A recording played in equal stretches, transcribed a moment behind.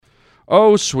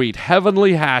Oh, sweet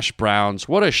heavenly hash browns.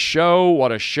 What a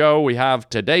show we have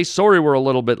today. Sorry we're a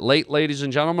little bit late, ladies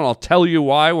and gentlemen. I'll tell you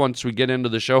why once we get into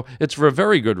the show. It's for a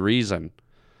very good reason.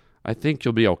 I think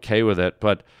you'll be okay with it.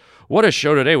 But what a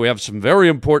show today. We have some very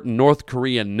important North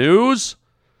Korean news.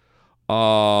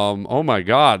 Oh my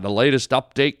God, the latest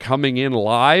update coming in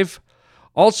live.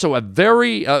 Also, a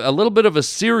little bit of a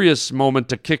serious moment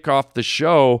to kick off the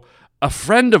show. A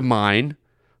friend of mine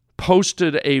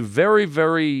posted a very,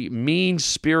 very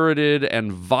mean-spirited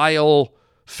and vile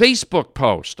Facebook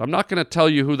post. I'm not going to tell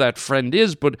you who that friend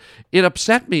is, but it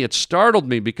upset me. It startled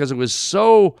me because it was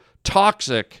so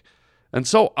toxic and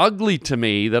so ugly to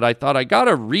me that I thought I got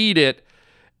to read it,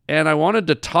 and I wanted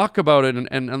to talk about it,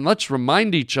 and let's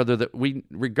remind each other that we,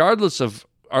 regardless of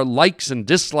our likes and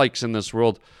dislikes in this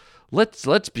world,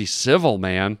 let's be civil,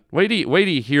 man. Wait till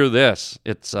you hear this.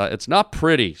 It's not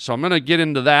pretty. So I'm going to get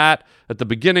into that at the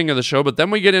beginning of the show, but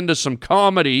then we get into some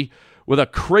comedy with a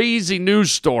crazy news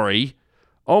story.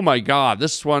 Oh my God,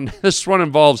 this one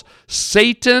involves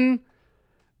Satan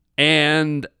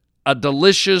and a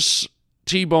delicious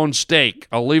T-bone steak.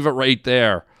 I'll leave it right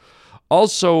there.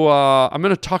 Also, I'm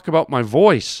going to talk about my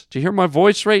voice. Do you hear my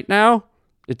voice right now?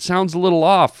 It sounds a little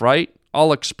off, right?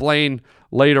 I'll explain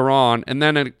later on. And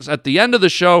then at the end of the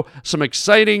show, some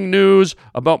exciting news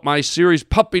about my series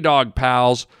Puppy Dog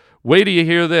Pals. Wait till you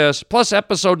hear this. Plus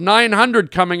episode 900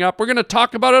 coming up. We're going to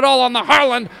talk about it all on the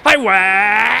Harland Highway.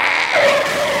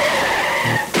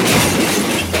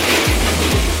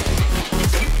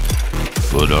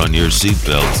 Put on your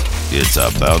seatbelts. It's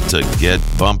about to get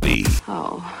bumpy.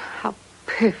 Oh, how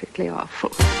perfectly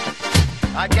awful.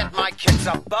 I get my kids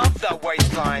above the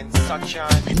waistline,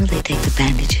 sunshine. When will they take the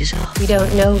bandages off? We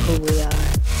don't know who we are.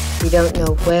 We don't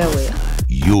know where we are.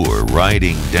 You're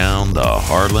riding down the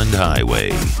Harland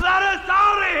Highway. Let us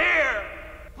out of here!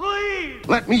 Please!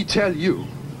 Let me tell you,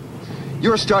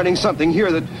 you're starting something here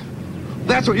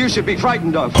that's what you should be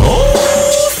frightened of.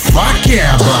 Fuck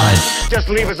yeah, bud. Just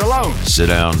leave us alone. Sit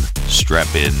down,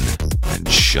 strap in, and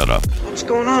shut up. What's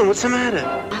going on? What's the matter?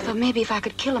 I thought maybe if I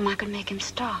could kill him, I could make him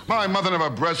stop. My mother never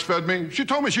breastfed me. She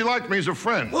told me she liked me as a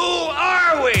friend. Who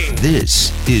are we?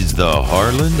 This is the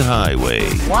Harland Highway.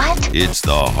 What? It's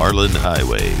the Harland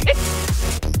Highway.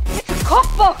 It's a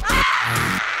cookbook.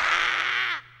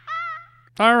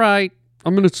 All right,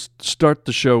 I'm going to start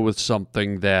the show with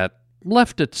something that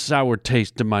left its sour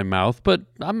taste in my mouth, but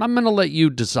I'm going to let you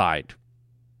decide.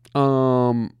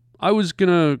 I was going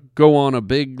to go on a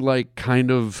big,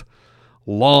 kind of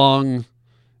long,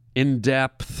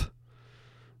 in-depth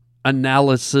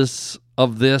analysis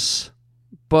of this,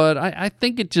 but I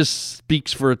think it just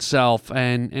speaks for itself,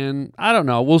 and I don't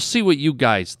know, we'll see what you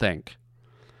guys think.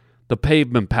 The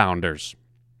Pavement Pounders.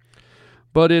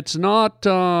 But it's not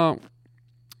an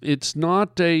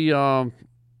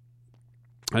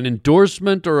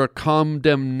endorsement or a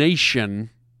condemnation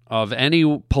of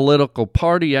any political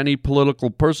party, any political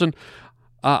person.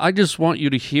 I just want you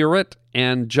to hear it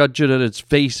and judge it at its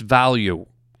face value.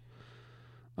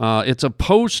 It's a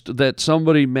post that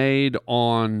somebody made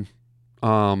on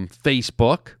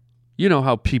Facebook. You know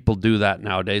how people do that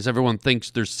nowadays. Everyone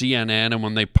thinks they're CNN, and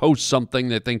when they post something,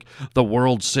 they think the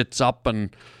world sits up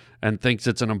and thinks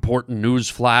it's an important news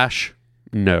flash.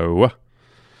 No.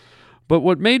 But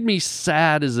what made me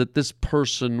sad is that this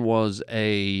person was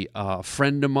a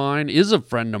friend of mine, is a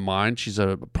friend of mine. She's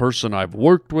a person I've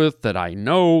worked with, that I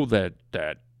know, that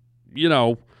I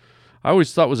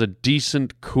always thought was a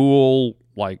decent, cool,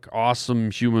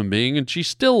 awesome human being, and she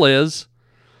still is.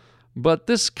 But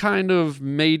this kind of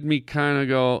made me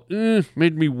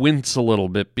made me wince a little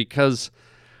bit, because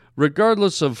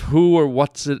regardless of who or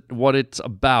what it's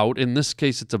about, in this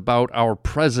case it's about our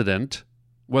president,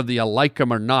 whether you like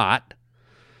him or not,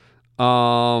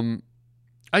 I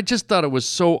just thought it was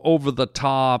so over the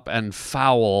top and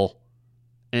foul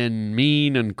and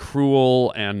mean and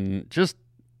cruel and just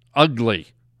ugly.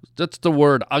 That's the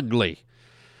word, ugly.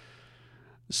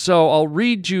 So I'll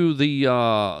read you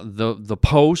the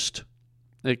post.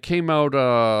 It came out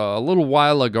a little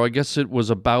while ago. I guess it was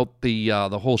about the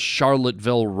whole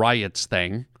Charlottesville riots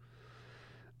thing.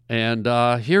 And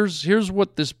here's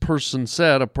what this person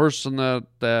said, a person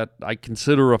that I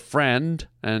consider a friend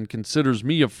and considers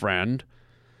me a friend.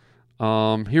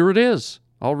 Here it is.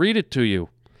 I'll read it to you.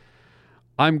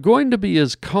 I'm going to be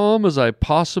as calm as I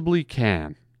possibly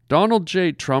can. Donald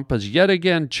J. Trump has yet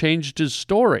again changed his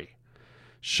story.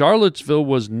 Charlottesville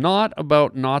was not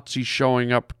about Nazis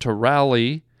showing up to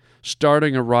rally,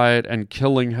 starting a riot, and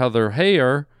killing Heather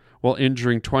Heyer while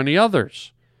injuring 20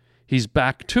 others. He's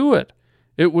back to it.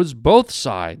 It was both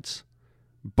sides.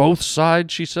 Both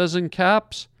sides, she says in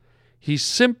caps. He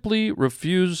simply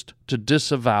refused to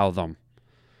disavow them.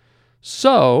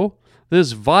 So,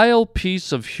 this vile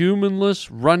piece of humanless,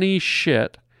 runny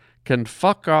shit can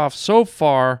fuck off so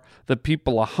far that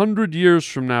people 100 years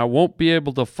from now won't be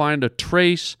able to find a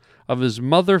trace of his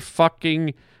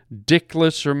motherfucking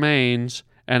dickless remains,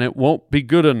 and it won't be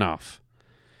good enough.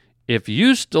 If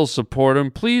you still support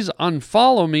him, please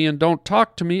unfollow me and don't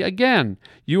talk to me again.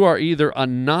 You are either a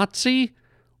Nazi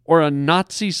or a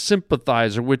Nazi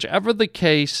sympathizer. Whichever the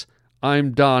case,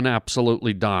 I'm done,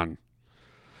 absolutely done.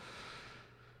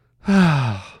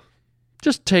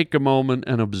 Just take a moment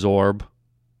and absorb.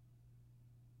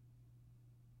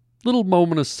 Little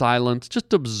moment of silence.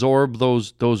 Just absorb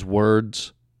those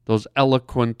words, those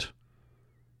eloquent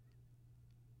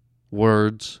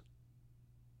words.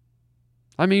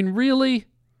 I mean, really?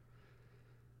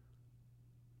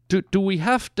 Do we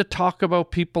have to talk about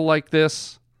people like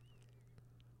this?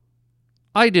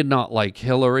 I did not like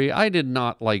Hillary. I did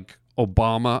not like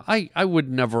Obama. I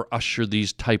would never usher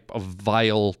these type of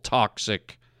vile,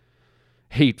 toxic,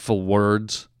 hateful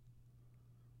words.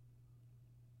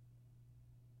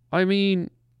 I mean,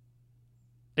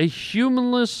 a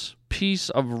humanless piece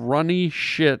of runny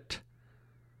shit,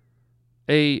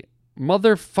 a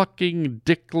motherfucking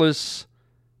dickless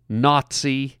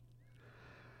Nazi.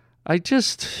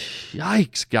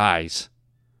 Yikes, guys.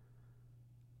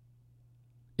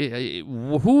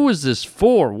 Who is this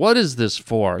for? What is this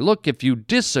for? Look, if you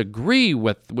disagree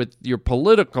with your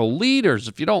political leaders,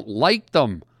 if you don't like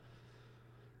them,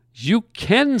 you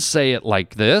can say it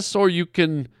like this, or you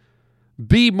can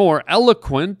be more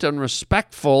eloquent and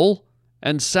respectful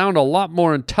and sound a lot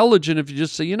more intelligent if you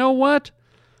just say, you know what?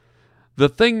 The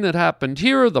thing that happened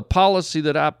here, the policy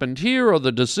that happened here, or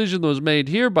the decision that was made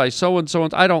here by so-and-so,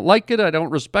 I don't like it, I don't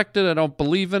respect it, I don't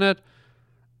believe in it,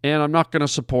 and I'm not going to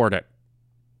support it.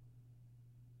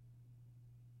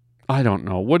 I don't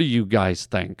know. What do you guys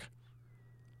think?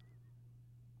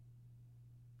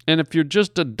 And if you're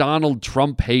just a Donald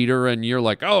Trump hater and you're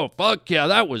like, oh, fuck yeah,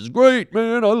 that was great,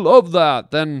 man, I love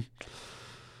that, then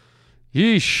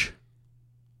yeesh.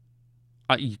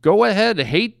 Go ahead,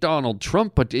 hate Donald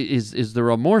Trump, but is there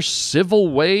a more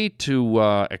civil way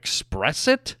to express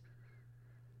it?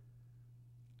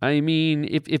 I mean,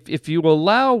 if you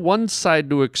allow one side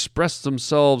to express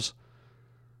themselves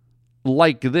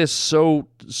like this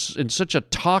in such a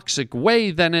toxic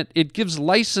way, then it gives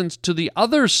license to the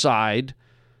other side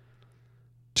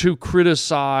to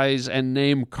criticize and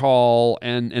name call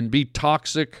and be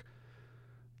toxic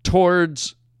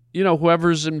towards, you know,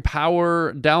 whoever's in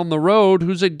power down the road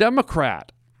who's a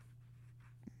Democrat.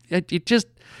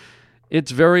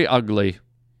 It's very ugly,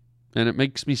 and it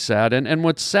makes me sad. And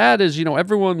what's sad is, you know,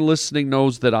 everyone listening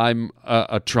knows that I'm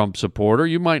a Trump supporter.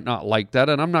 You might not like that,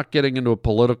 and I'm not getting into a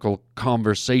political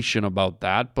conversation about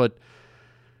that, but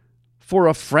for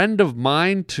a friend of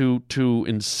mine to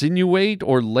insinuate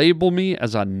or label me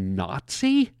as a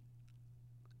Nazi,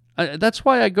 that's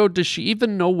why I go, does she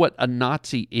even know what a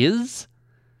Nazi is?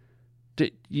 Do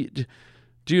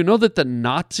you know that the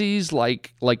Nazis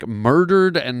like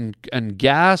murdered and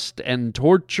gassed and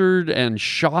tortured and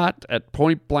shot at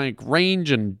point blank range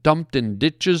and dumped in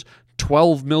ditches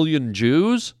 12 million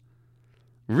Jews?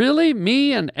 Really?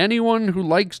 Me and anyone who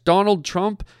likes Donald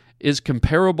Trump is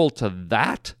comparable to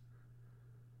that?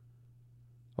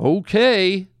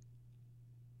 Okay.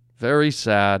 Very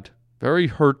sad. Very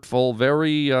hurtful.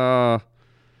 Very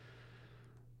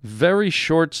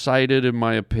short-sighted, in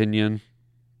my opinion.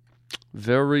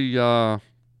 Very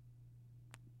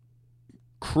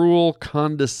cruel,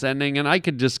 condescending, and I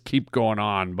could just keep going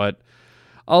on, but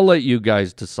I'll let you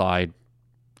guys decide.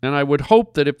 And I would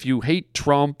hope that if you hate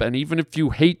Trump, and even if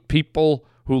you hate people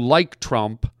who like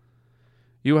Trump,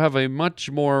 you have a much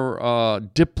more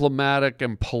diplomatic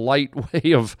and polite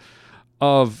way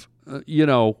of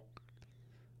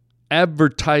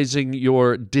advertising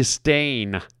your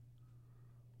disdain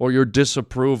or your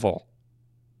disapproval.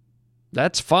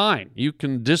 That's fine. You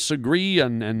can disagree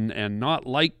and not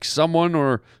like someone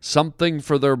or something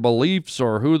for their beliefs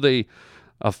or who they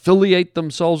affiliate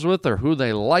themselves with or who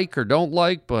they like or don't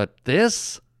like, but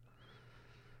this,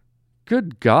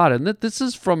 good God, and this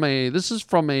is from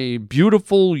a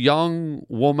beautiful young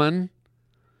woman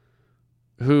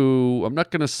who, I'm not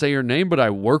going to say her name, but I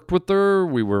worked with her.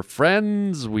 We were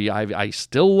friends. I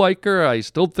still like her. I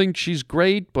still think she's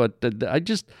great, but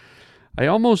I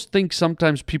almost think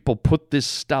sometimes people put this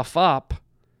stuff up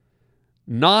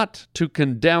not to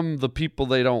condemn the people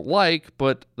they don't like,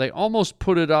 but they almost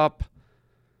put it up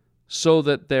so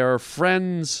that their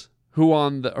friends who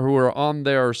are on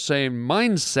their same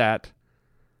mindset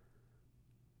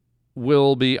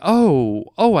will be, oh,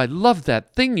 I love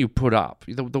that thing you put up.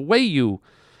 The way you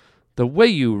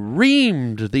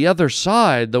reamed the other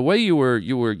side, the way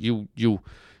you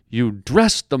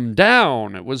dressed them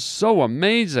down. It was so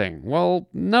amazing. Well,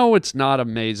 no, it's not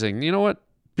amazing. You know what?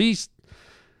 Be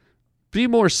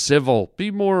more civil.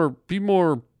 Be more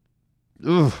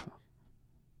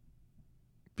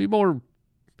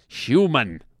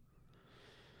human.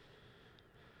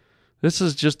 This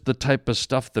is just the type of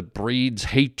stuff that breeds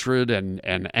hatred and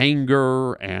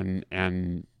anger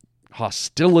and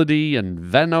hostility and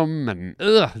venom and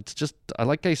it's just,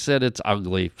 like I said, it's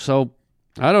ugly. So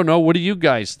I don't know. What do you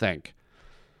guys think?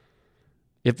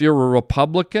 If you're a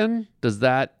Republican, does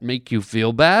that make you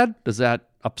feel bad? Does that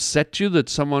upset you that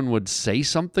someone would say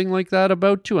something like that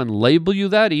about you and label you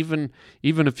that, even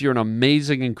if you're an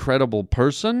amazing, incredible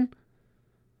person?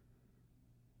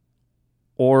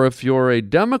 Or if you're a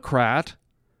Democrat,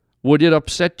 would it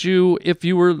upset you if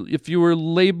you were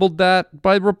labeled that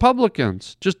by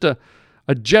Republicans? Just a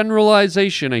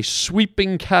generalization, a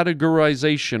sweeping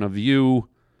categorization of you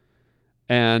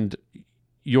and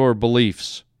your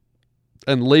beliefs,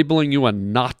 and labeling you a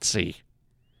Nazi,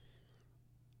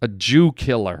 a Jew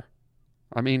killer.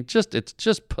 I mean, it's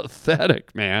just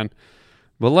pathetic, man.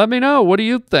 But let me know. What do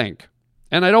you think?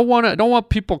 And I don't want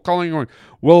people calling,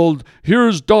 well,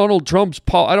 here's Donald Trump's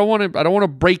I don't want to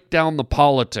break down the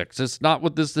politics. It's not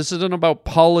what this isn't about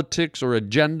politics or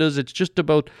agendas. It's just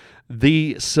about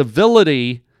the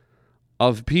civility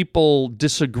of people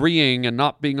disagreeing and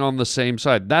not being on the same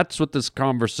side. That's what this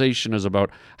conversation is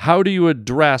about. How do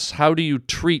you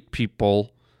treat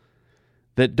people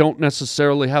that don't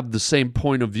necessarily have the same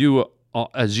point of view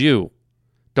as you?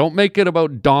 Don't make it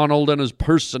about Donald and his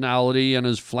personality and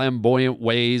his flamboyant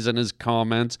ways and his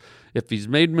comments. If he's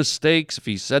made mistakes, if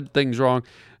he said things wrong,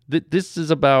 this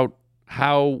is about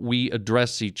how we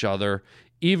address each other,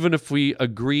 even if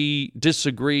we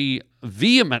disagree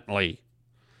vehemently.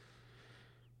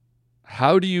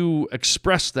 How do you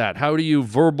express that? How do you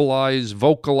vocalize,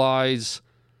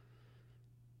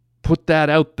 put that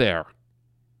out there?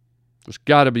 There's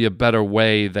got to be a better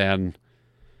way than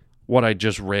what I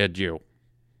just read you.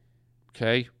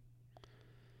 Okay?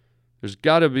 There's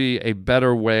got to be a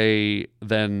better way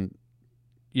than,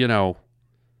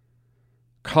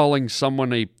 calling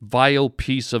someone a vile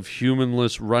piece of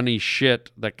humanless, runny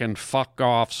shit that can fuck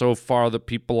off so far that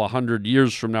people 100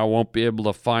 years from now won't be able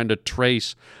to find a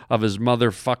trace of his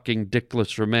motherfucking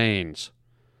dickless remains.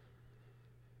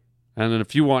 And then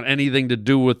if you want anything to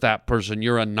do with that person,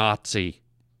 you're a Nazi.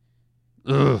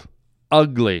 Ugh.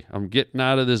 Ugly. I'm getting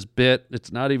out of this bit.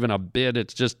 It's not even a bit.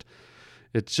 It's just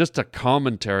a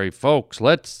commentary, folks.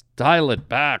 Let's dial it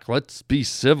back. Let's be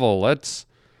civil. Let's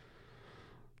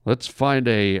find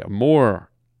a more,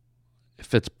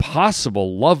 if it's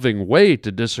possible, loving way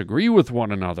to disagree with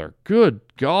one another. Good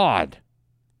God.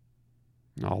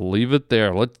 I'll leave it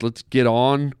there. Let's get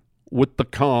on with the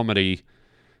comedy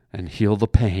and heal the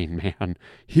pain, man.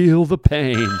 Heal the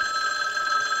pain.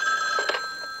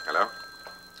 Hello?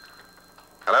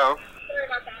 Hello?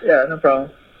 Yeah, no problem.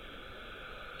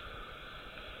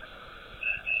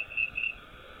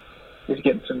 Just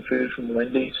getting some food from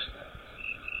Wendy's.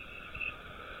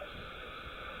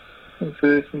 Some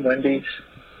food from Wendy's.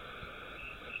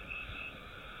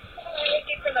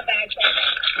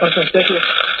 Awesome, thank you.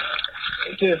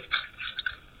 Thank you.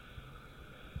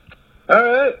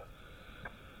 Alright.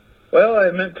 Well,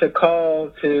 I meant to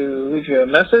call to leave you a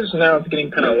message. Now it's getting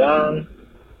kind of long.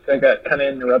 I got kind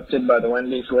of interrupted by the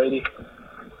Wendy's lady.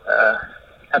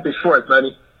 Happy 4th,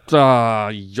 buddy.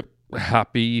 Yep.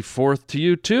 Happy 4th to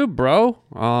you too, bro.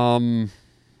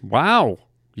 Wow.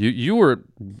 You were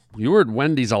at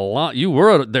Wendy's a lot. You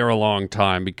were there a long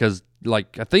time because, I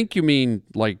think you mean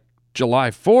July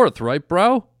 4th, right,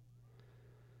 bro?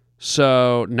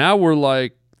 So now we're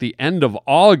the end of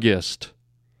August.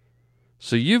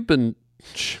 So you've been,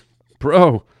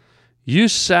 bro, you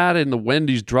sat in the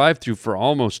Wendy's drive-thru for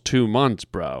almost 2 months,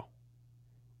 bro.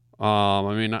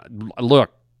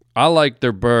 Look, I like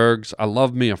their burgers. I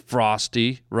love me a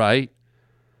Frosty, right?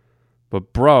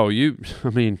 But, bro, is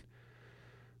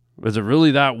it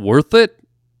really that worth it?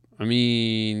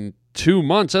 2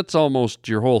 months, that's almost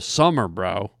your whole summer,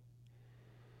 bro.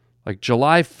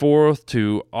 July 4th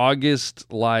to August,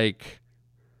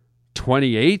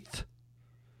 28th?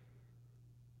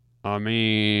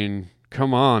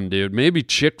 Come on, dude. Maybe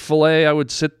Chick-fil-A, I would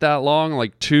sit that long.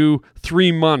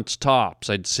 2-3 months tops,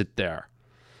 I'd sit there.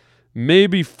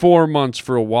 Maybe 4 months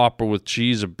for a Whopper with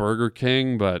cheese at Burger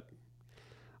King, but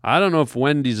I don't know if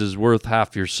Wendy's is worth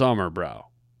half your summer, bro.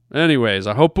 Anyways,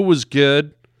 I hope it was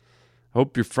good.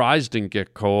 Hope your fries didn't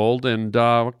get cold. And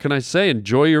what can I say?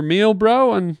 Enjoy your meal,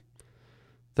 bro. And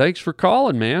thanks for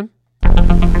calling, man.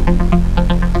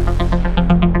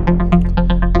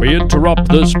 We interrupt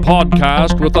this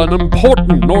podcast with an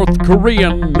important North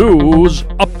Korean news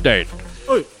update.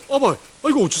 아빠,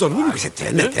 이거 주사는 아,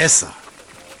 됐어.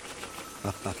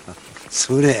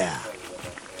 순애야.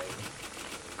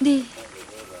 네.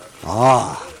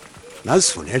 난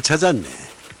순애를 찾았네.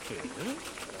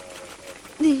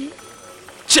 네.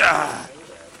 자,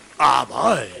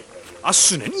 아빠,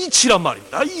 순애는 이치란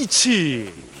말입니다.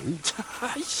 이치.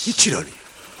 이치라니.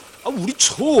 우리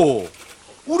초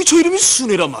이름이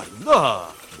순애란 말입니다.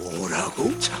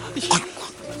 뭐라고?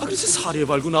 그래서 사례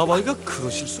발고 나와이가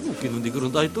그러실 수는 없겠는데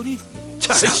그런다 했더니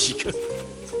자식아.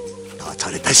 나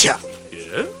잘했다 시야.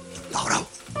 예? 나오라고.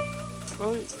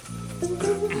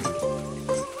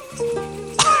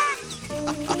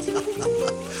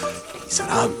 이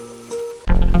사람.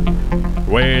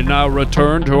 We now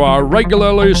return to our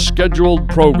regularly scheduled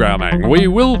programming. We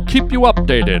will keep you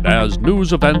updated as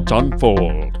news events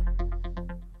unfold.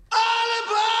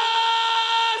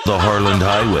 The Harland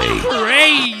Highway.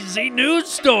 Crazy news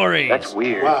stories. That's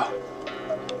weird. Wow.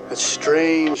 That's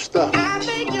strange stuff.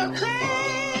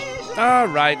 All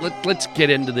right, let's get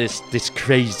into this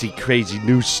crazy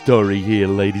news story here,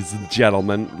 ladies and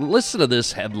gentlemen. Listen to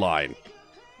this headline.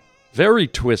 Very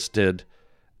twisted.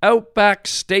 Outback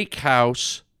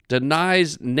Steakhouse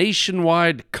denies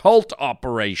nationwide cult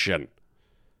operation.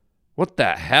 What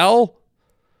the hell?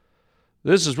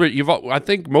 This is weird. I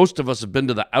think most of us have been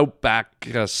to the Outback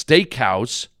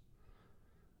Steakhouse.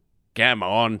 Come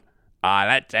on,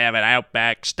 let's have an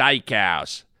Outback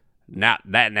Steakhouse.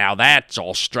 Now that's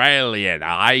Australian,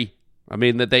 eh? I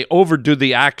mean, that they overdo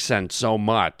the accent so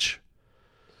much.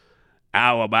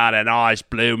 How about a nice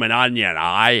bloomin' onion,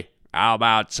 eh? How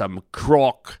about some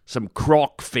croc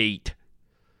feet?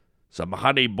 Some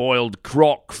honey-boiled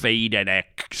croc feet and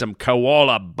some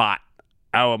koala butt.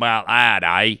 How about that,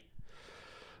 eh?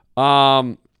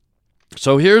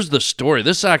 So here's the story.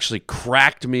 This actually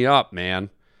cracked me up, man.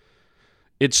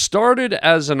 It started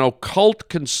as an occult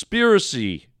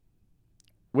conspiracy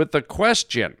with the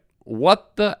question,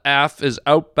 what the F is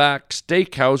Outback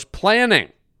Steakhouse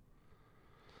planning?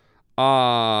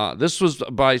 This was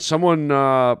by someone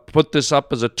put this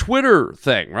up as a Twitter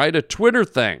thing, right? A Twitter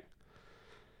thing.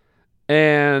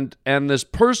 And this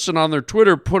person on their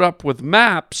Twitter put up with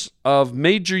maps of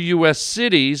major U.S.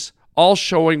 cities all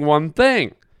showing one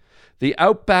thing. The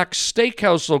Outback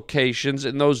Steakhouse locations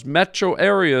in those metro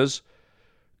areas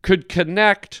could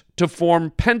connect to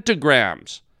form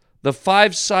pentagrams, the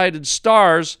five-sided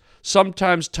stars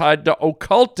sometimes tied to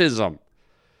occultism.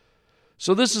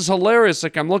 So this is hilarious.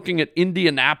 Like, I'm looking at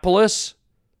Indianapolis.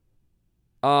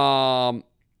 I'm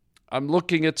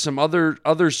looking at some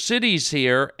other cities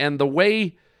here, and the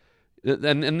way,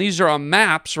 and these are on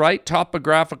maps, right?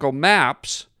 Topographical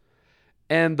maps.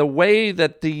 And the way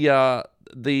that the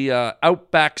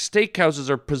Outback Steakhouses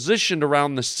are positioned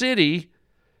around the city,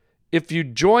 if you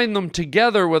join them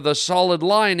together with a solid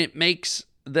line, it makes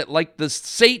that like the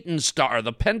Satan star,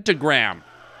 the pentagram.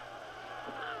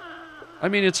 I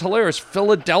mean, it's hilarious.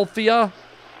 Philadelphia,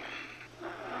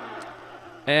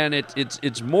 and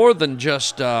it's more than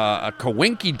just a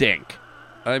coinky-dink.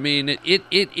 I mean, it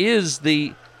is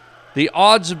the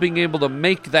odds of being able to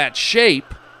make that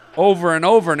shape over and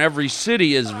over in every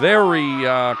city is very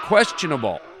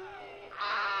questionable.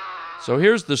 So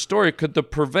here's the story. Could the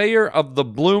purveyor of the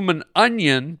bloomin'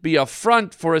 onion be a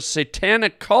front for a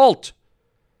satanic cult?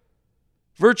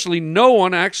 Virtually no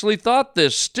one actually thought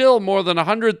this. Still, more than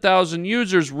 100,000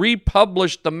 users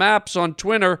republished the maps on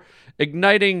Twitter,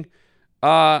 igniting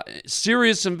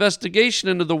serious investigation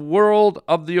into the world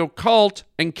of the occult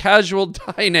and casual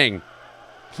dining.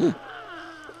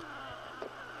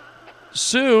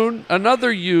 Soon,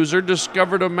 another user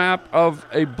discovered a map of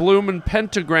a bloomin'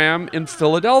 pentagram in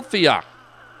Philadelphia.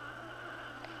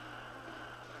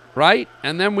 Right?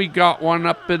 And then we got one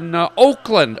up in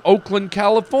Oakland,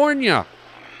 California,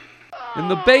 in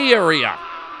the Bay Area.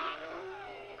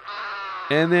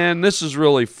 And then this is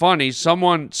really funny.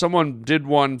 Someone did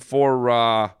one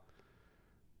for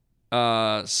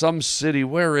some city.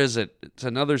 Where is it? It's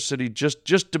another city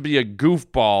just to be a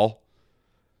goofball.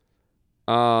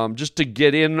 Just to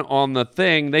get in on the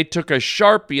thing, they took a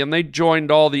Sharpie and they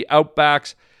joined all the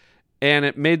Outbacks, and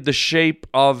it made the shape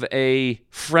of a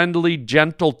friendly,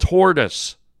 gentle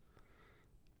tortoise.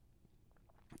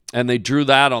 And they drew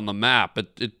that on the map.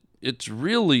 It's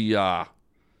really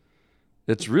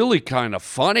kind of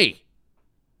funny.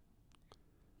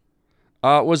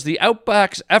 Was the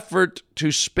Outback's effort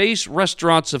to space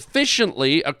restaurants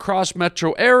efficiently across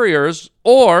metro areas,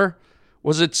 or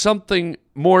was it something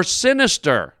more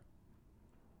sinister?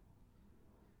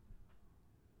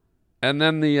 And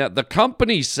then the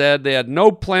company said they had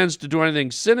no plans to do anything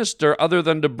sinister other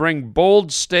than to bring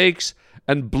bold steaks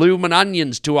and bloomin'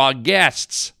 onions to our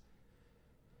guests.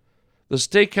 The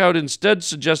stakeout instead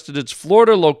suggested its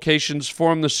Florida locations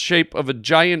form the shape of a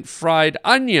giant fried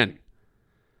onion,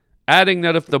 adding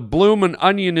that if the bloomin'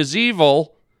 onion is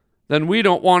evil, then we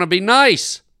don't want to be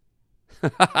nice.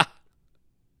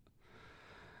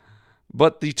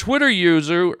 But the Twitter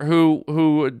user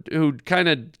who kind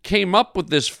of came up with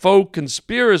this faux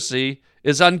conspiracy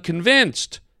is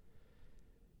unconvinced.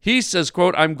 He says,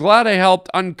 quote, "I'm glad I helped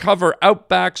uncover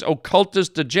Outback's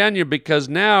occultist agenda because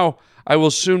now I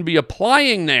will soon be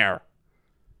applying there."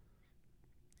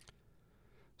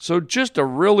 So just a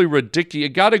really ridiculous. You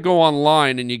got to go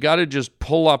online and you got to just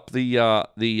pull up the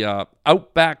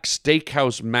Outback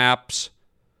Steakhouse maps,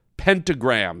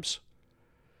 pentagrams.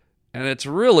 And it's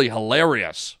really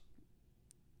hilarious.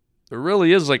 There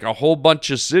really is like a whole bunch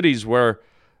of cities where,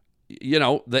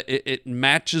 it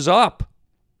matches up.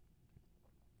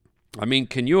 I mean,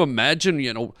 can you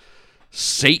imagine,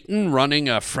 Satan running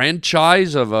a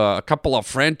franchise of a couple of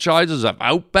franchises of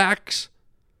Outbacks?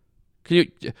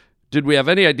 Did we have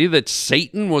any idea that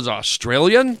Satan was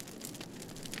Australian?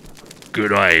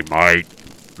 G'day, mate.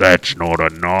 That's not a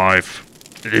knife.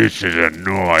 This is a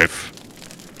knife.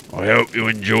 I hope you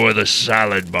enjoy the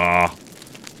salad bar,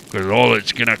 because all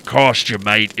it's going to cost you,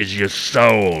 mate, is your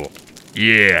soul.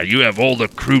 Yeah, you have all the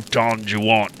croutons you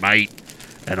want, mate,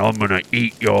 and I'm going to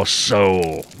eat your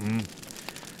soul.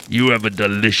 You have a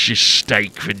delicious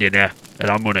steak for dinner, and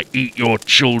I'm going to eat your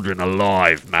children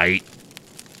alive, mate.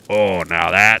 Oh,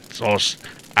 now that's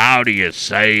how do you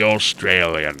say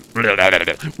Australian?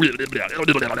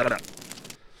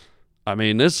 I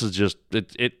mean, this is just,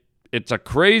 it's a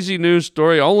crazy news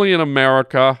story only in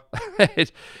America.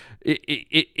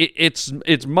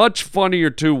 It's much funnier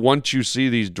too once you see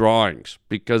these drawings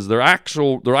because they're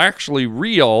actually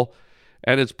real,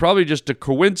 and it's probably just a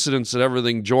coincidence that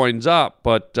everything joins up.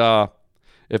 But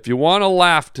if you want to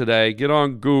laugh today, get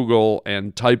on Google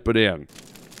and type it in.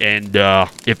 And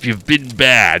if you've been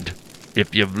bad,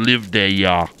 if you've lived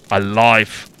a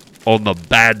life on the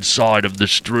bad side of the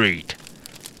street,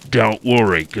 don't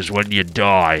worry, because when you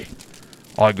die,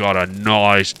 I got a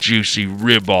nice juicy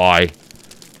ribeye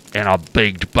and a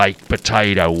baked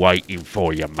potato waiting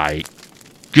for you, mate.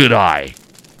 G'day.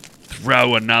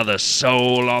 Throw another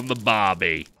soul on the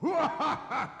barbie.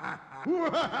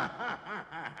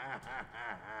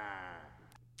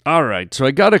 All right, so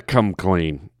I got to come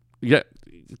clean. Yeah,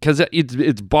 because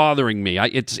it's bothering me.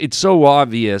 It's so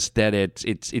obvious that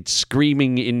it's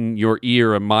screaming in your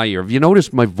ear and my ear. Have you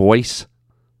noticed my voice?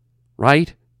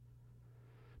 Right?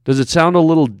 Does it sound a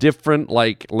little different?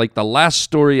 Like the last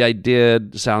story I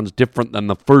did sounds different than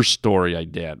the first story I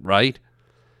did, right?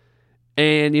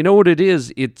 And you know what it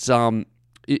is? It's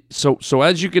so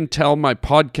as you can tell, my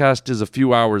podcast is a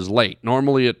few hours late.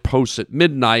 Normally it posts at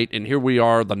midnight, and here we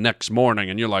are the next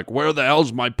morning, and you're like, "Where the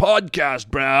hell's my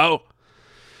podcast, bro?"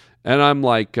 And I'm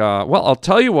like, well, I'll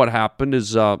tell you what happened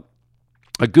is a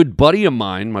good buddy of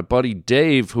mine, my buddy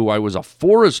Dave, who I was a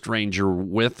forest ranger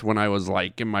with when I was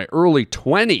like in my early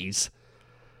 20s.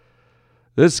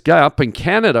 This guy up in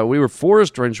Canada, we were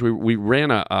forest rangers. We ran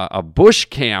a bush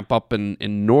camp up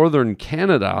in northern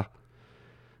Canada,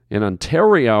 in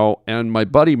Ontario. And my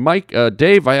buddy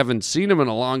Dave, I haven't seen him in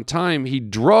a long time. He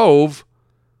drove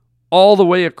all the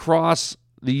way across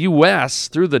the U.S.,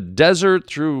 through the desert,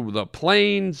 through the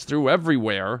plains, through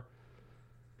everywhere,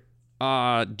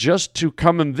 just to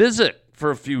come and visit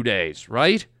for a few days,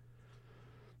 right?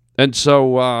 And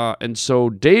so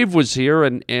Dave was here,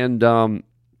 and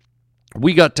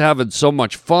we got to having so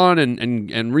much fun and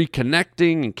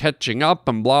reconnecting and catching up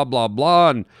and blah blah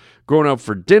blah and going out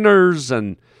for dinners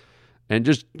and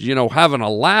just having a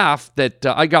laugh that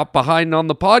I got behind on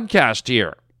the podcast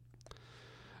here.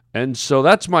 And so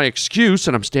that's my excuse,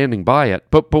 and I'm standing by it.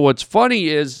 But what's funny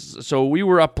is, so we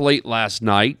were up late last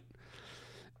night,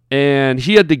 and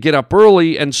he had to get up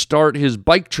early and start his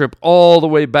bike trip all the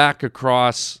way back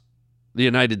across the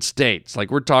United States.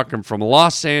 Like, we're talking from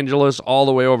Los Angeles all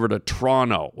the way over to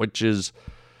Toronto, which is,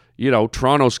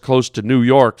 Toronto's close to New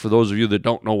York, for those of you that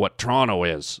don't know what Toronto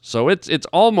is. So it's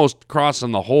almost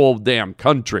crossing the whole damn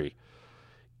country.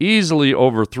 Easily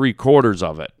over 3/4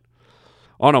 of it.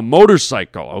 On a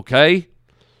motorcycle, okay?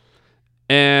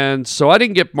 And so I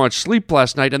didn't get much sleep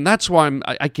last night, and that's why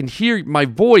I can hear my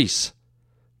voice.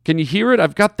 Can you hear it?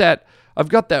 I've got that I've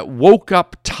got that woke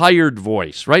up tired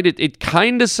voice, right? It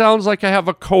kind of sounds like I have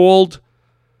a cold,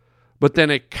 but then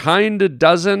it kind of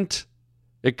doesn't.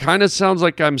 It kind of sounds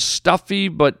like I'm stuffy,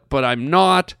 but I'm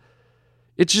not.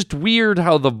 It's just weird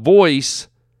how the voice,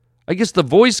 I guess the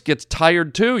voice gets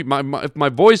tired too. If my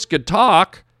voice could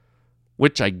talk,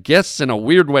 which I guess in a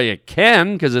weird way it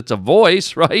can because it's a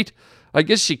voice, right? I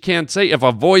guess you can't say if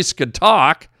a voice could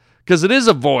talk because it is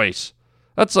a voice.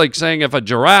 That's like saying if a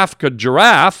giraffe could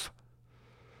giraffe.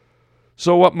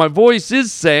 So what my voice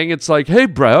is saying, it's like, hey,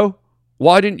 bro,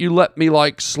 why didn't you let me,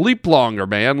 like, sleep longer,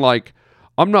 man? Like,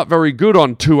 I'm not very good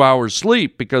on 2 hours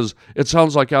sleep because it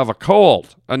sounds like I have a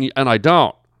cold, and I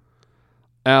don't.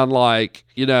 And, like,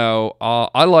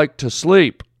 I like to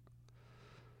sleep.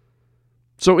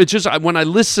 So it's just, when I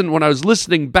was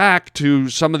listening back to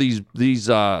some of these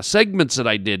segments that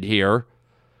I did here,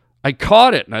 I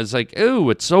caught it, and I was like,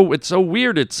 ooh, it's so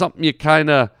weird. It's something you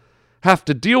kind of have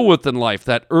to deal with in life,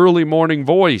 that early morning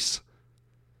voice.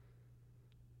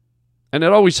 And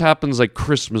it always happens like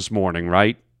Christmas morning,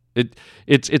 right?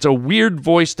 It's a weird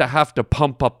voice to have to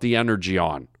pump up the energy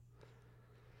on.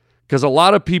 Because a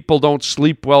lot of people don't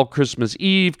sleep well Christmas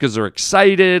Eve because they're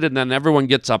excited, and then everyone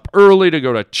gets up early to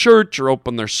go to church or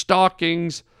open their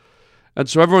stockings. And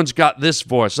so everyone's got this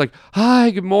voice, like, hi,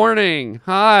 good morning.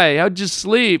 Hi, how'd you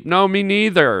sleep? No, me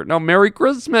neither. No, Merry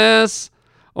Christmas.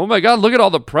 Oh my God, look at all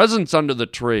the presents under the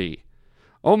tree.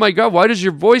 Oh my God, why does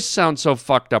your voice sound so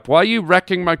fucked up? Why are you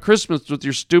wrecking my Christmas with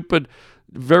your stupid,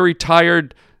 very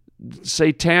tired,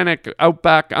 satanic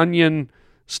Outback Onion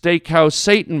Steakhouse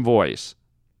Satan voice?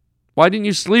 Why didn't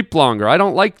you sleep longer? I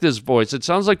don't like this voice. It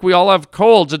sounds like we all have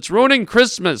colds. It's ruining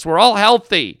Christmas. We're all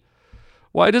healthy.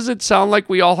 Why does it sound like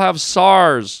we all have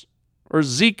SARS or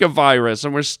Zika virus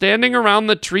and we're standing around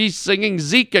the tree singing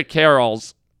Zika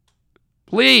carols?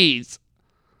 Please.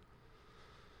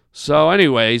 So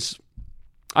anyways,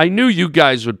 I knew you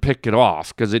guys would pick it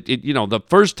off because the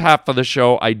first half of the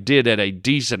show I did at a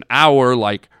decent hour,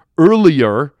 like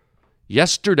earlier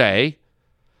yesterday.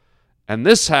 And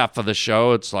this half of the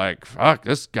show, it's like, fuck,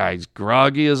 this guy's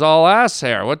groggy as all ass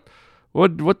hair. What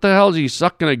the hell is he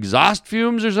sucking exhaust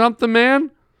fumes or something,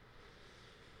 man?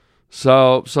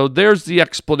 So there's the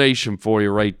explanation for you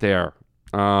right there.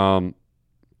 I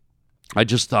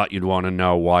just thought you'd want to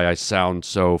know why I sound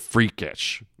so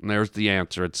freakish. And there's the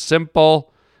answer. It's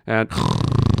simple and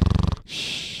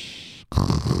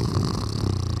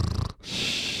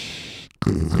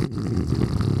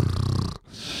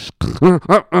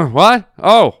what?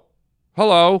 Oh,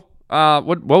 hello.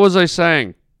 What was I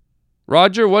saying?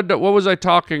 Roger, what was I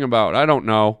talking about? I don't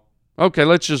know. Okay,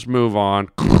 let's just move on.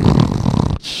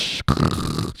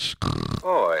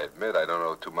 Oh, I admit I don't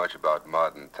know too much about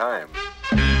modern times.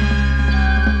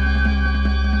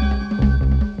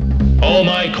 "O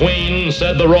my queen,"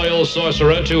 said the royal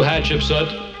sorcerer to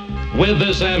Hatshepsut, "with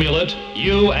this amulet,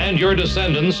 you and your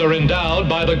descendants are endowed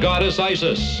by the goddess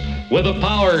Isis with the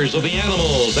powers of the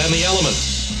animals and the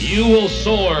elements. You will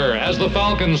soar as the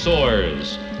falcon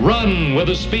soars, run with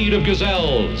the speed of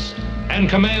gazelles, and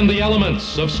command the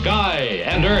elements of sky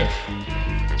and earth."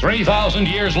 3,000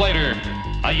 years later,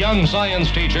 a young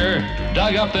science teacher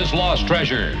dug up this lost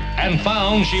treasure and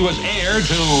found she was heir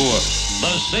to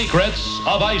the secrets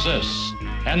of Isis.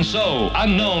 And so,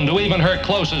 unknown to even her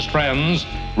closest friends,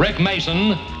 Rick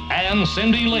Mason and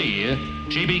Cindy Lee,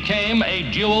 she became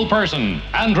a dual person.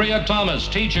 Andrea Thomas,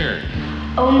 teacher.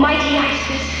 Almighty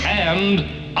Isis. And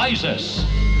Isis,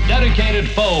 dedicated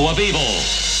foe of evil,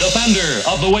 defender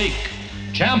of the weak,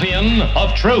 champion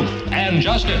of truth and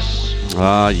justice.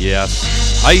 Ah,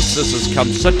 yes. Isis has come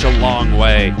such a long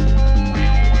way.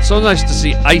 It's so nice to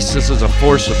see Isis as a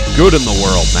force of good in the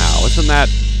world now. Isn't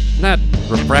that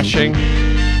refreshing?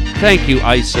 Thank you,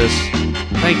 Isis.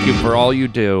 Thank you for all you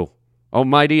do.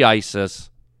 Almighty Isis.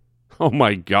 Oh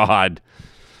my God.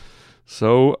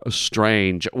 So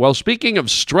strange. Well, speaking of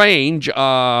strange,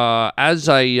 as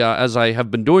I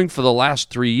have been doing for the last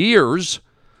 3 years,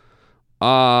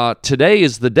 today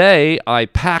is the day I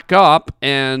pack up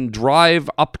and drive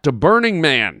up to Burning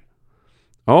Man.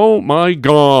 Oh my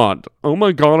God. Oh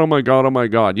my God, oh my God, oh my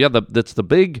God. Yeah, that's the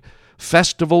big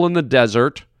festival in the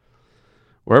desert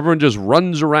where everyone just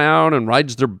runs around and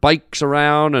rides their bikes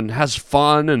around and has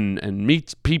fun and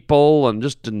meets people and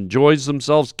just enjoys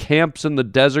themselves, camps in the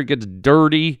desert, gets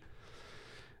dirty.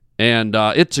 And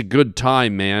it's a good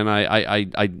time, man. I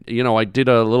did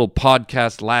a little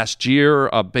podcast last year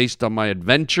based on my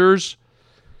adventures,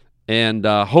 and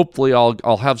hopefully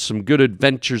I'll have some good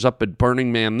adventures up at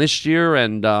Burning Man this year,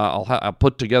 and I'll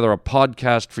put together a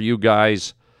podcast for you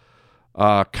guys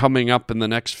coming up in the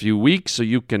next few weeks, so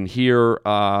you can hear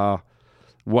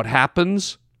what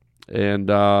happens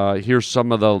and hear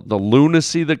some of the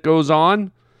lunacy that goes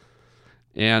on.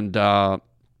 And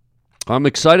I'm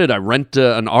excited. I rent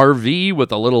an RV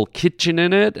with a little kitchen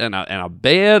in it and a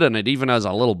bed, and it even has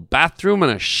a little bathroom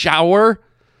and a shower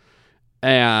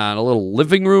and a little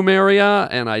living room area.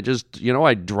 And I just,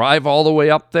 I drive all the way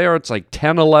up there. It's like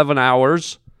 10, 11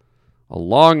 hours, a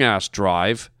long-ass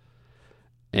drive.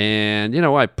 And,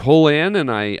 I pull in and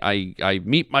I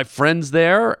meet my friends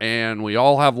there, and we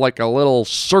all have like a little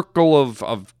circle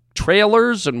of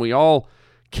trailers, and we all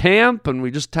camp, and we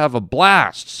just have a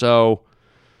blast. So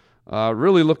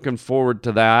really looking forward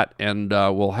to that, and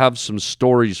we'll have some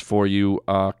stories for you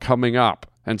coming up.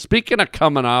 And speaking of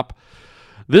coming up,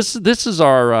 this is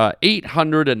our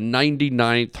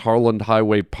 899th Harland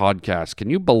Highway podcast. Can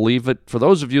you believe it? For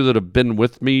those of you that have been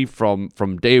with me from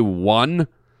day one,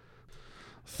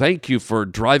 thank you for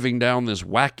driving down this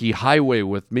wacky highway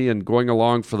with me and going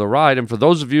along for the ride. And for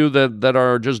those of you that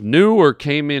are just new or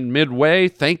came in midway,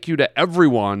 thank you to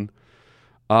everyone.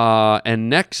 And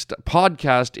next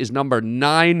podcast is number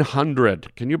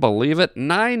 900. Can you believe it?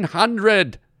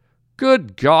 900!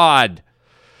 Good God!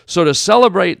 So to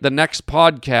celebrate the next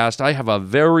podcast, I have a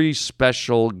very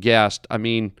special guest. I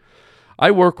mean,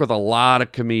 I work with a lot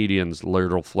of comedians,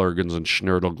 Lurtle-Flurgans and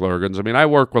Schnurtle-Glurgans. I mean, I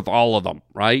work with all of them,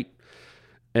 right?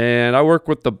 And I work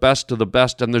with the best of the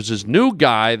best. And there's this new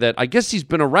guy that I guess he's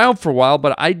been around for a while,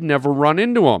 but I'd never run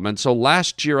into him. And so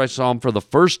last year I saw him for the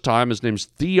first time. His name's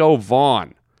Theo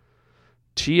Von.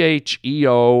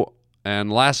 Theo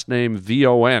and last name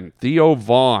Von. Theo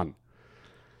Von.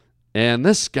 And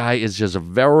this guy is just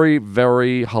very,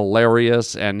 very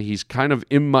hilarious, and he's kind of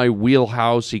in my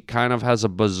wheelhouse. He kind of has a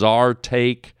bizarre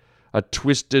take, a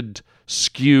twisted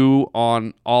skew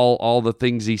on all the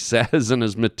things he says in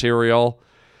his material.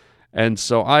 And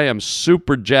so I am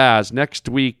super jazzed. Next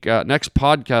week, next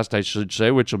podcast, I should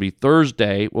say, which will be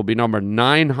Thursday, will be number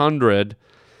 900.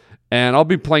 And I'll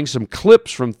be playing some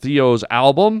clips from Theo's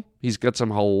album. He's got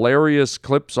some hilarious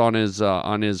clips on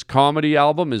his comedy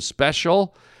album, his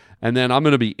special. And then I'm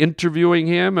going to be interviewing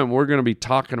him, and we're going to be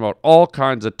talking about all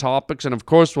kinds of topics. And, of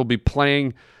course, we'll be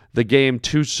playing the game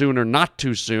Too Soon or Not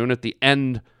Too Soon at the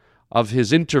end of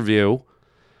his interview.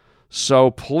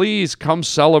 So please come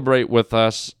celebrate with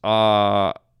us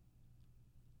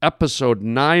episode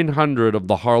 900 of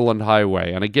the Harland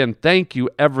Highway. And, again, thank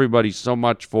you, everybody, so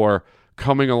much for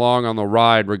coming along on the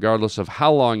ride, regardless of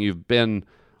how long you've been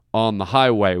on the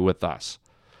highway with us.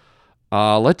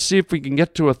 Let's see if we can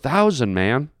get to 1,000,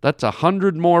 man. That's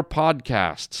 100 more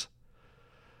podcasts.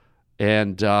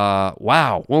 And,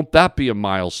 wow, won't that be a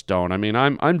milestone? I mean,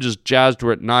 I'm just jazzed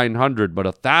we're at 900, but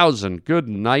 1,000, good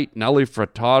night, Nelly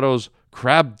Furtado's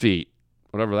crab feet,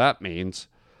 whatever that means.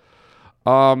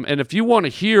 And if you want to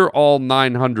hear all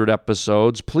 900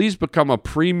 episodes, please become a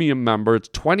premium member. It's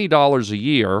 $20 a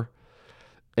year.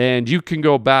 And you can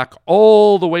go back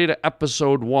all the way to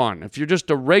episode 1. If you're just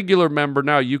a regular member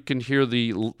now, you can hear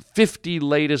the 50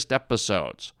 latest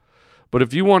episodes. But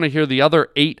if you want to hear the other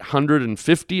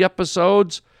 850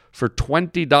 episodes, for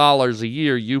 $20 a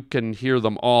year, you can hear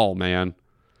them all, man.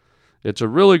 It's a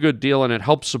really good deal, and it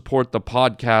helps support the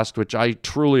podcast, which I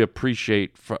truly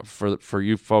appreciate for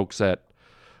you folks that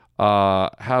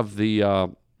have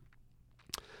the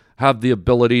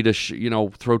ability to,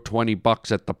 throw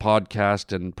 $20 at the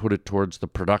podcast and put it towards the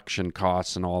production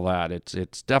costs and all that.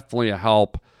 It's definitely a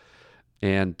help.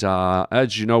 And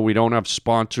as you know, we don't have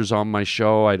sponsors on my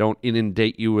show. I don't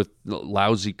inundate you with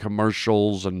lousy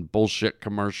commercials and bullshit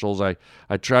commercials. I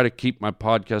try to keep my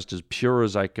podcast as pure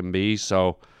as I can be.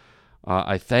 So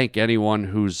I thank anyone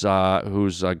who's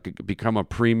become a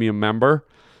premium member.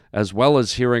 As well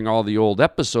as hearing all the old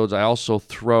episodes, I also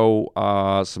throw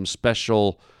some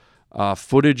special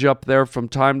footage up there from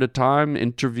time to time,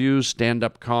 interviews,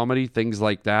 stand-up comedy, things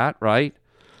like that, right?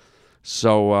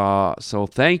 So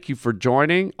thank you for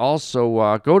joining.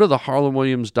 Also, go to the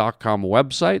HarlandWilliams.com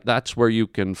website. That's where you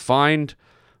can find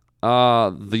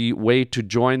the way to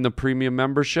join the premium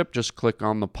membership. Just click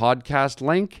on the podcast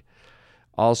link.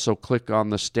 Also, click on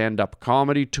the stand-up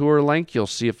comedy tour link. You'll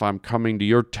see if I'm coming to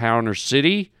your town or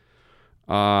city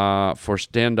for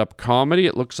stand-up comedy.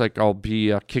 It looks like I'll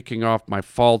be kicking off my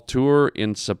fall tour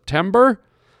in September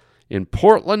in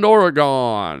Portland,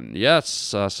 Oregon.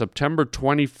 Yes, September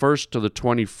 21st to the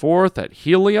 24th at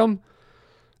Helium.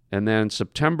 And then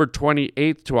September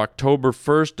 28th to October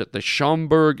 1st at the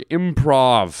Schaumburg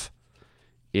Improv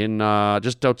in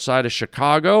just outside of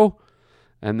Chicago.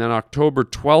 And then October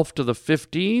 12th to the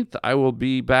 15th, I will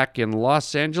be back in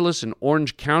Los Angeles in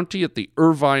Orange County at the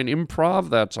Irvine Improv.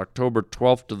 That's October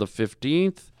 12th to the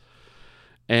 15th.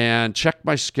 and check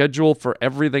my schedule for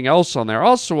everything else on there.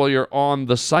 Also, while you're on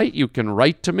the site, you can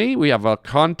write to me. We have a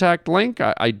contact link.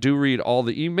 I do read all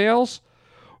the emails.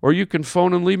 Or you can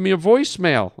phone and leave me a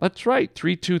voicemail. That's right,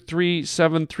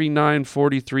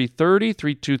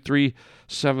 323-739-4330,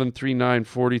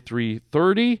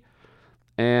 323-739-4330.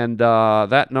 And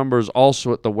that number is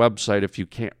also at the website if you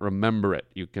can't remember it.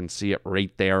 You can see it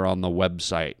right there on the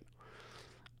website.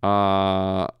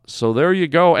 So there you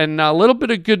go. And a little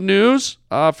bit of good news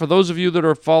for those of you that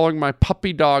are following my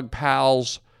Puppy Dog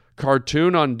Pals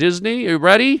cartoon on Disney. Are you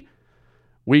ready?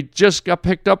 We just got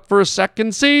picked up for a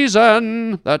second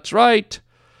season. That's right.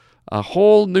 A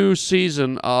whole new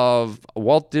season of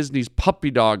Walt Disney's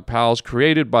Puppy Dog Pals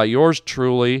created by yours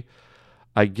truly.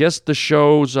 I guess the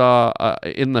show's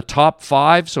in the top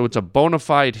 5, so it's a bona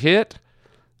fide hit.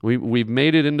 We've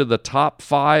made it into the top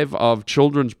 5 of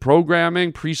children's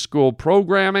programming, preschool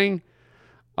programming,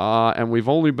 and we've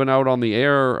only been out on the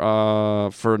air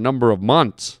for a number of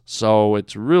months. So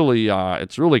it's really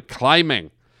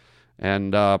climbing,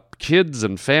 and kids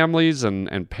and families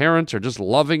and parents are just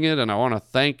loving it. And I want to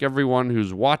thank everyone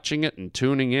who's watching it and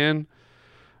tuning in.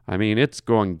 I mean, it's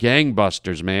going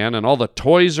gangbusters, man. And all the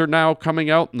toys are now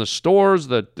coming out in the stores.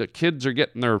 The kids are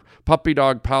getting their Puppy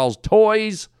Dog Pals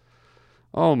toys.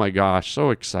 Oh my gosh, so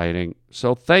exciting.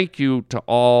 So thank you to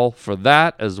all for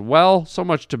that as well. So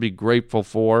much to be grateful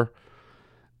for.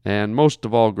 And most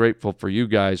of all, grateful for you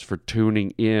guys for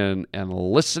tuning in and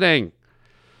listening.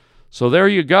 So there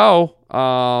you go.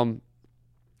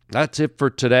 That's it for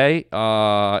today.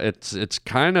 It's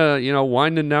kind of,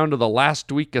 winding down to the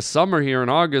last week of summer here in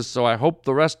August. So I hope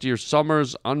the rest of your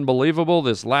summer's unbelievable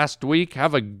this last week.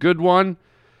 Have a good one.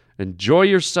 Enjoy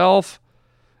yourself.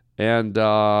 And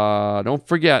don't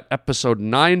forget, episode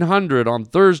 900 on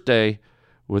Thursday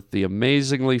with the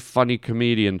amazingly funny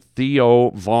comedian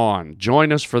Theo Vaughn.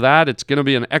 Join us for that. It's going to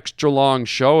be an extra long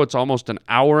show. It's almost an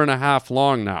hour and a half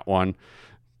long, that one,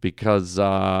 because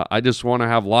I just want to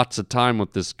have lots of time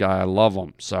with this guy. I love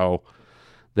him. So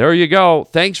there you go.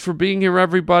 Thanks for being here,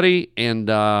 everybody. And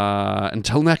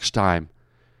until next time,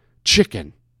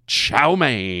 chicken chow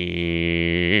mein,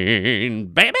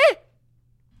 baby.